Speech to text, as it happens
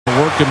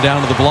him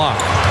down to the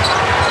block.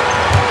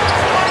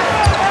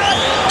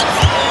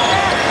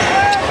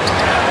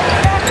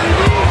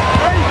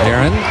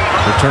 Aaron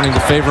returning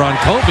the favor on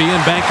Kobe and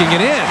banking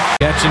it in.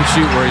 Catch and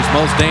shoot where he's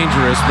most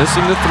dangerous,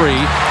 missing the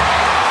three.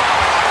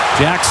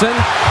 Jackson,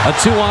 a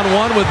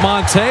 2-on-1 with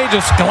Monte,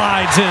 just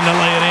glides in to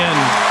lay it in.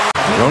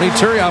 Ronny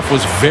Turioff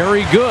was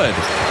very good,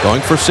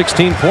 going for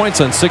 16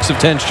 points on 6 of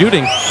 10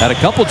 shooting, had a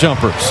couple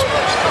jumpers.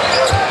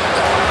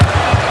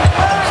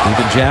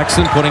 Steven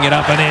Jackson putting it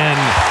up and in.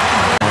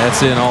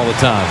 That's in all the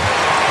time.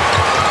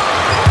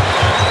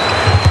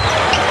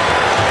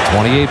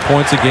 28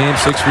 points a game,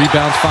 6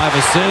 rebounds, 5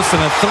 assists,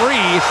 and a 3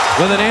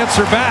 with an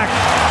answer back.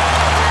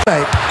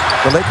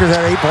 The Lakers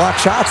had 8 block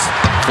shots.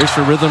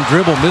 Fisher rhythm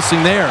dribble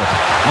missing there.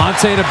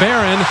 Monte to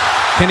Barron.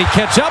 Can he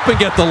catch up and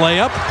get the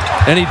layup?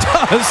 And he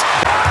does.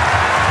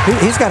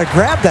 He's got to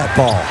grab that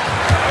ball.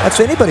 That's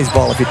anybody's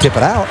ball if you tip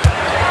it out.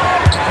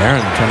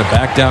 Barron trying to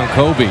back down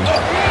Kobe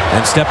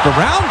and stepped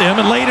around him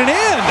and laid it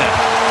in.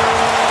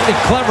 A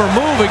clever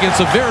move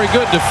against a very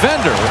good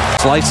defender.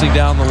 Slicing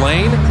down the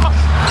lane,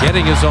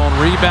 getting his own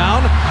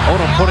rebound.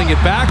 Odom putting it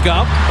back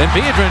up, and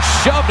Beatrice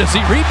shoved as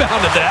he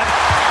rebounded that.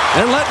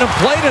 And letting him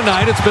play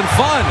tonight. It's been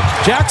fun.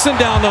 Jackson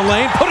down the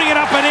lane, putting it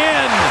up and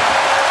in.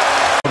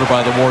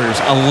 By the Warriors,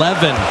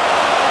 11.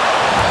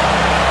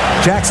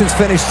 Jackson's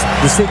finished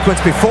the sequence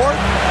before.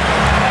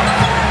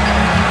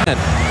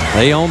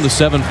 They own the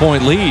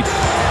 7-point lead.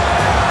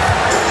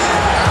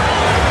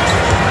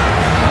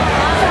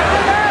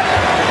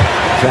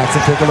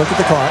 Jackson, take a look at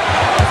the clock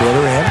at the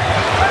other end.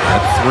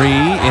 At 3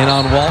 in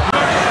on Walton.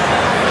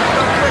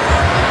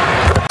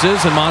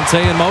 And Monte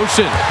in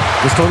motion.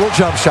 Just a little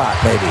jump shot,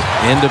 maybe.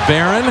 Into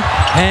Barron,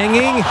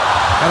 hanging.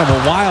 Kind of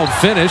a wild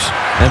finish.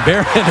 And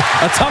Barron,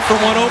 a tougher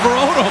one over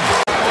Odom.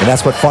 And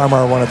that's what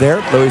Farmar wanted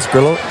there. Luis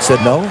Grillo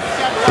said no.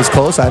 It's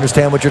close. I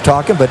understand what you're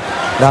talking, but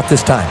not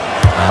this time.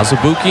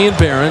 Azubuike and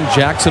Barron,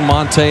 Jackson,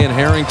 Monte, and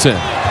Harrington.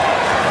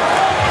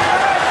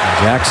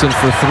 Jackson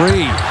for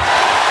 3.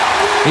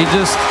 He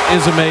just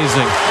is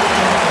amazing.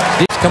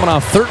 He's coming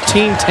off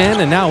 13,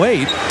 10, and now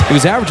 8. He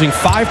was averaging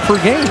 5 per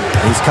game.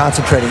 He's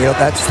concentrating. You know,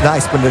 that's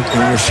nice when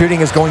your shooting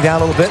is going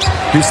down a little bit.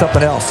 Do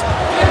something else.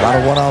 A lot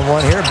of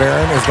one-on-one here.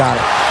 Barron has got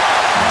it.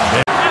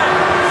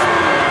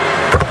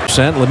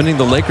 Limiting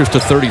the Lakers to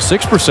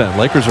 36%.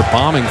 Lakers are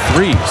bombing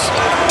threes.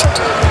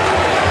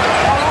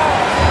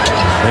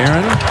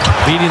 Barron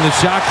beating the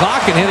shot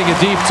clock and hitting it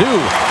deep too.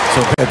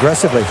 So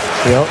aggressively,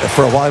 you know,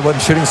 for a while he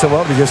wasn't shooting so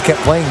well, but he just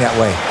kept playing that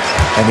way,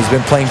 and he's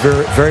been playing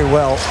very, very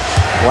well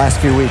the last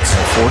few weeks.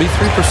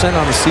 43%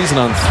 on the season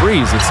on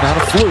threes. It's not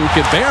a fluke.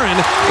 And Barron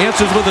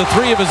answers with a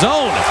 3 of his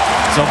own.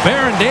 So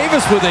Baron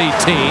Davis with 18.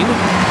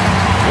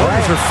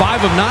 Warriors are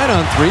 5 of 9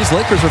 on threes.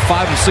 Lakers are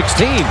 5 of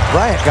 16.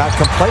 Bryant got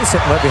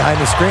complacent and went behind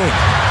the screen.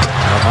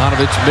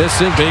 Ivanovic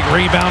missing. Big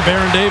rebound,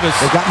 Baron Davis.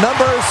 They got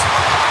numbers.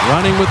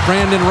 Running with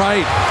Brandon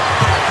Wright.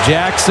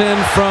 Jackson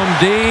from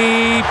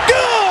deep. Good!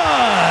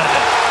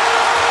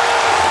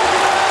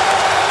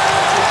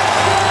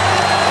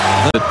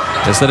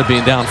 Instead of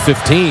being down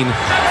 15,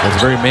 it's a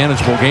very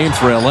manageable game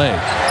for LA.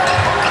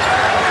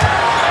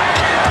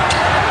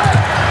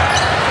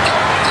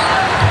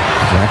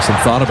 Jackson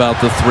thought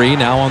about the 3,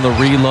 now on the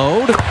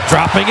reload,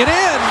 dropping it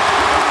in.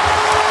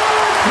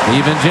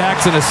 Even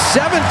Jackson, a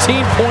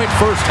 17-point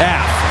first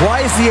half.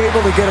 Why is he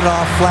able to get it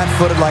off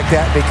flat-footed like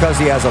that? Because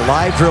he has a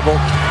live dribble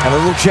and a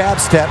little jab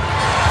step.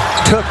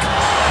 Took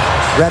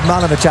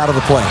Radmanovic out of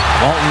the play.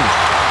 Walton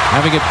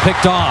having it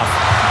picked off.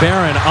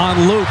 Barron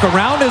on Luke,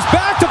 around his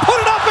back to put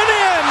it up and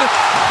in.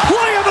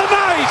 Play of the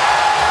night.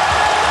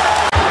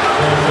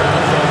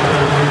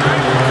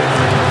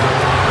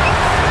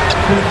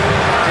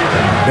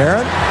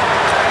 Barron,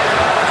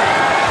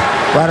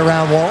 right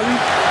around Walton.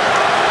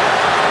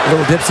 A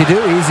little dipsy-do,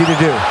 easy to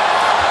do.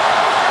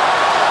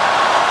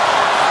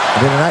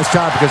 Did a nice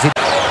job because he...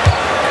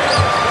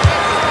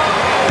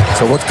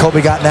 So what's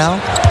Kobe got now?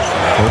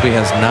 Kobe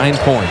has 9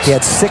 points. He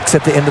had 6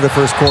 at the end of the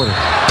first quarter.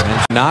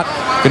 And not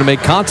going to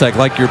make contact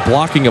like you're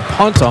blocking a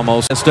punt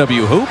almost.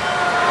 SW hoop.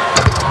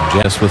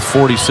 Jess with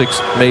 46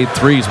 made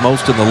threes,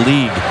 most in the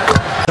league.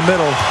 In the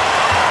middle,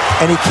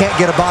 and he can't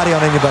get a body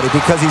on anybody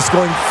because he's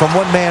going from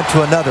one man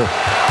to another.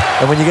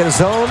 And when you get a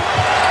zone,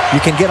 you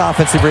can get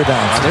offensive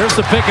rebounds. There's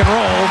the pick and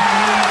roll.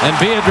 And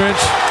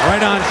Beatrice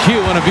right on cue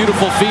and a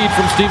beautiful feed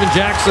from Steven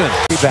Jackson.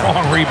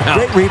 Strong rebound.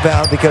 Great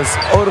rebound because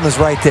Odom is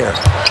right there.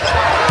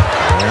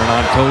 Aaron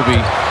on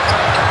Kobe.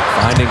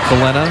 Finding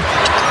Kalena.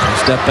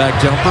 Step back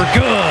jumper.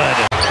 Good.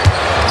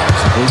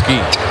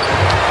 Azubuike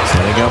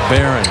setting up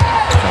Barron.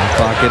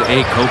 Clock at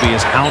 8. Kobe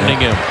is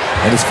hounding him.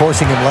 And he's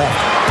forcing him left.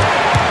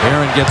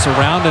 Barron gets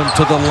around him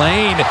to the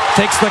lane.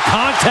 Takes the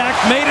contact.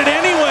 Made it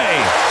anyway.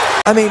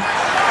 I mean,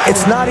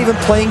 it's not even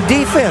playing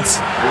defense.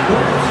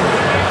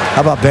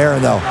 How about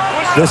Barron, though?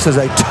 This is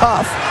a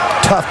tough,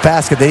 tough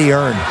basket that he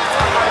earned.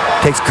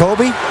 Takes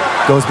Kobe,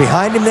 goes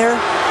behind him there,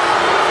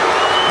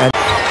 and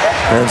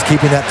Barron's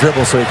keeping that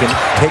dribble so he can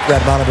take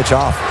Radmanovic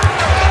off,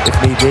 if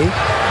need be.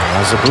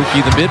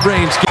 Azubuike, the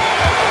mid-range.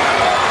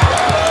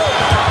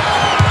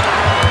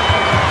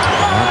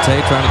 Monte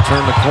trying to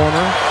turn the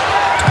corner.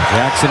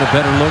 Jackson a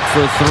better look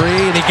for a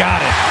three, and he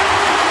got it.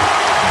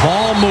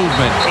 Ball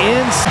movement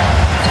and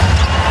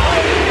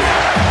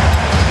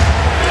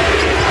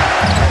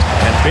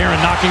Barron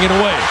knocking it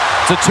away.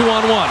 It's a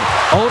 2-on-1.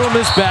 Odom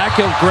is back.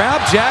 He'll grab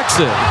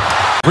Jackson.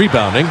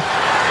 Rebounding.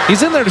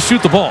 He's in there to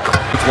shoot the ball.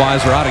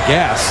 Wise are out of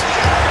gas.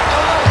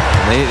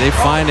 They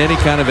find any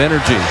kind of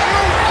energy.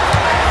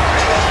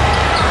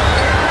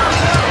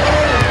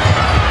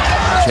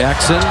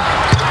 Jackson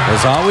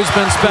has always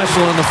been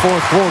special in the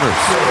fourth quarters.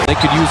 They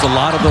could use a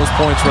lot of those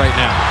points right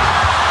now.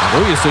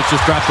 Vujicic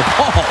just dropped the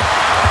ball.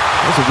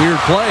 That was a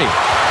weird play.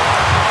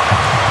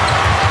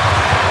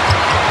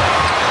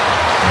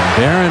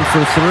 Barron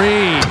for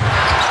three.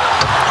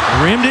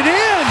 Rimmed it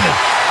in.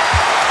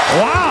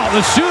 Wow,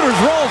 the shooter's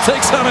roll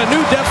takes on a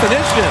new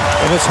definition.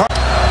 And it's hard.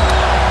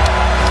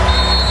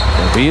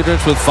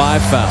 Beatrice with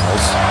 5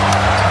 fouls.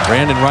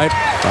 Brandon Wright,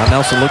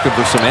 Nelson looking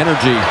for some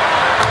energy.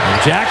 And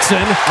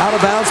Jackson. Out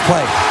of bounds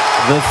play.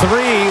 The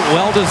three,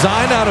 well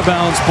designed out of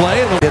bounds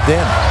play. Get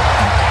them.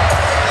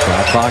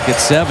 Shot clock at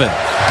 7.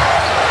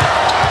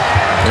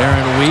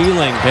 Barron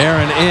wheeling,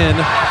 Barron in,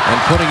 and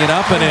putting it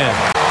up and in.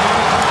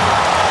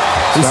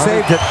 He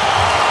saved it.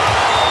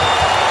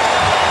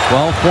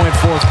 12-point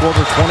fourth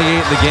quarter, 28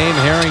 in the game.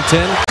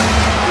 Harrington.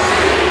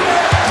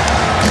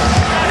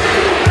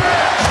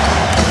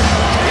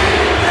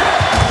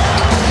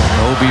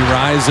 Kobe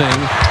rising,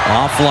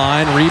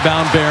 offline,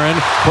 rebound Barron,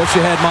 push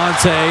ahead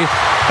Monte,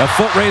 a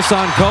foot race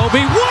on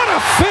Kobe. What a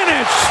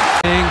finish!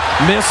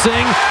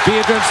 Missing,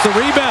 Beatrice the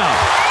rebound.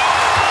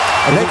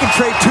 And they can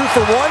trade 2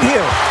 for 1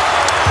 here.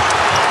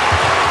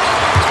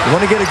 You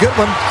want to get a good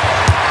one.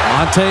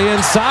 Monte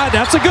inside,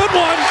 that's a good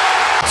one.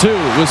 2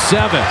 with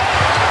 7.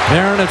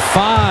 Barron at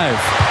 5.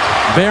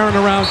 Barron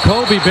around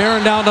Kobe,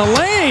 Barron down the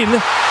lane.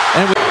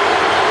 And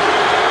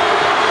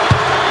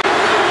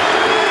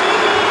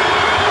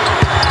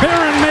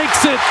Barron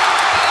makes it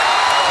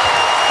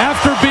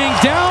after being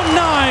down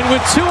 9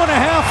 with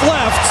 2.5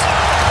 left.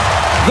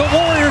 The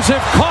Warriors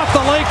have caught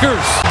the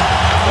Lakers.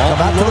 Come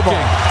back to the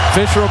ball.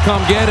 Fisher will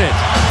come get it.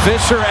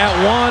 Fisher at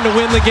 1 to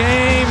win the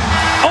game.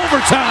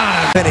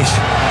 Overtime. Finish.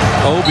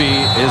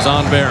 Obi is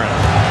on Barron.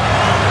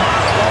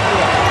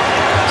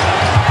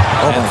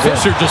 And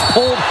Fisher just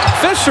pulled.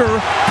 Fisher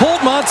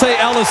pulled Monte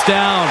Ellis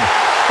down.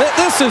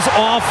 This is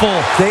awful.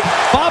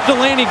 Bob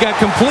Delaney got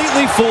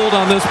completely fooled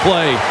on this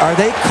play. Are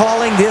they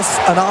calling this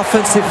an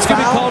offensive It's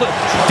going to be foul?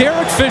 called.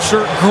 Derek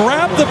Fisher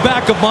grabbed the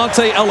back of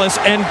Monte Ellis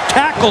and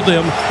tackled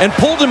him and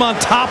pulled him on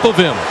top of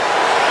him.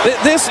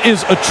 This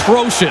is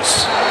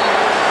atrocious.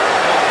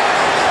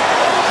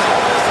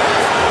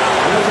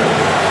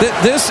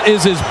 This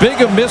is as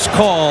big a missed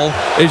call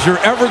as you're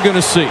ever going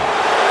to see.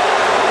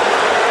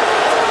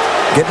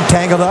 Getting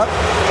tangled up.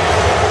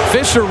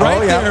 Fisher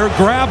there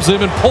grabs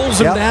him and pulls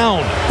him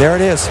down. There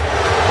it is.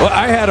 Well,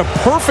 I had a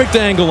perfect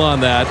angle on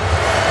that.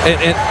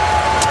 And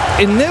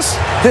in this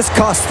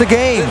costs the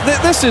game.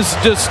 This is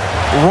just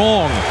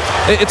wrong.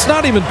 It's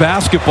not even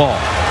basketball.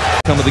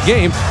 Come of the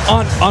game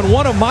on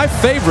one of my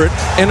favorite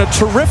and a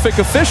terrific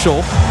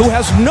official who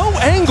has no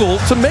angle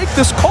to make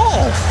this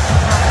call.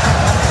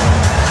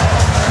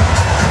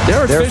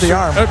 There's Fisher. The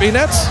arm. I mean,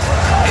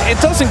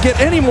 it doesn't get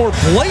any more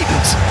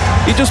blatant.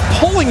 He's just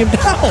pulling him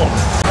down.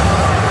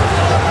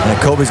 And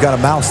Kobe's got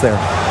a mouse there.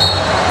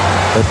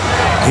 But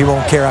he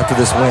won't care after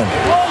this win.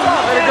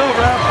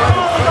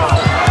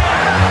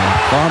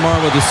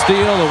 Farmar with the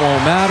steal, it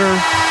won't matter.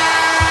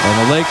 And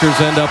the Lakers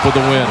end up with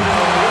the win.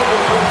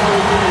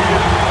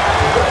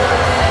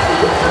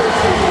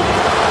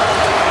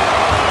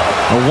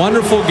 A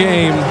wonderful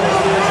game,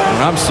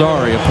 and I'm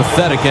sorry, a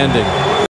pathetic ending.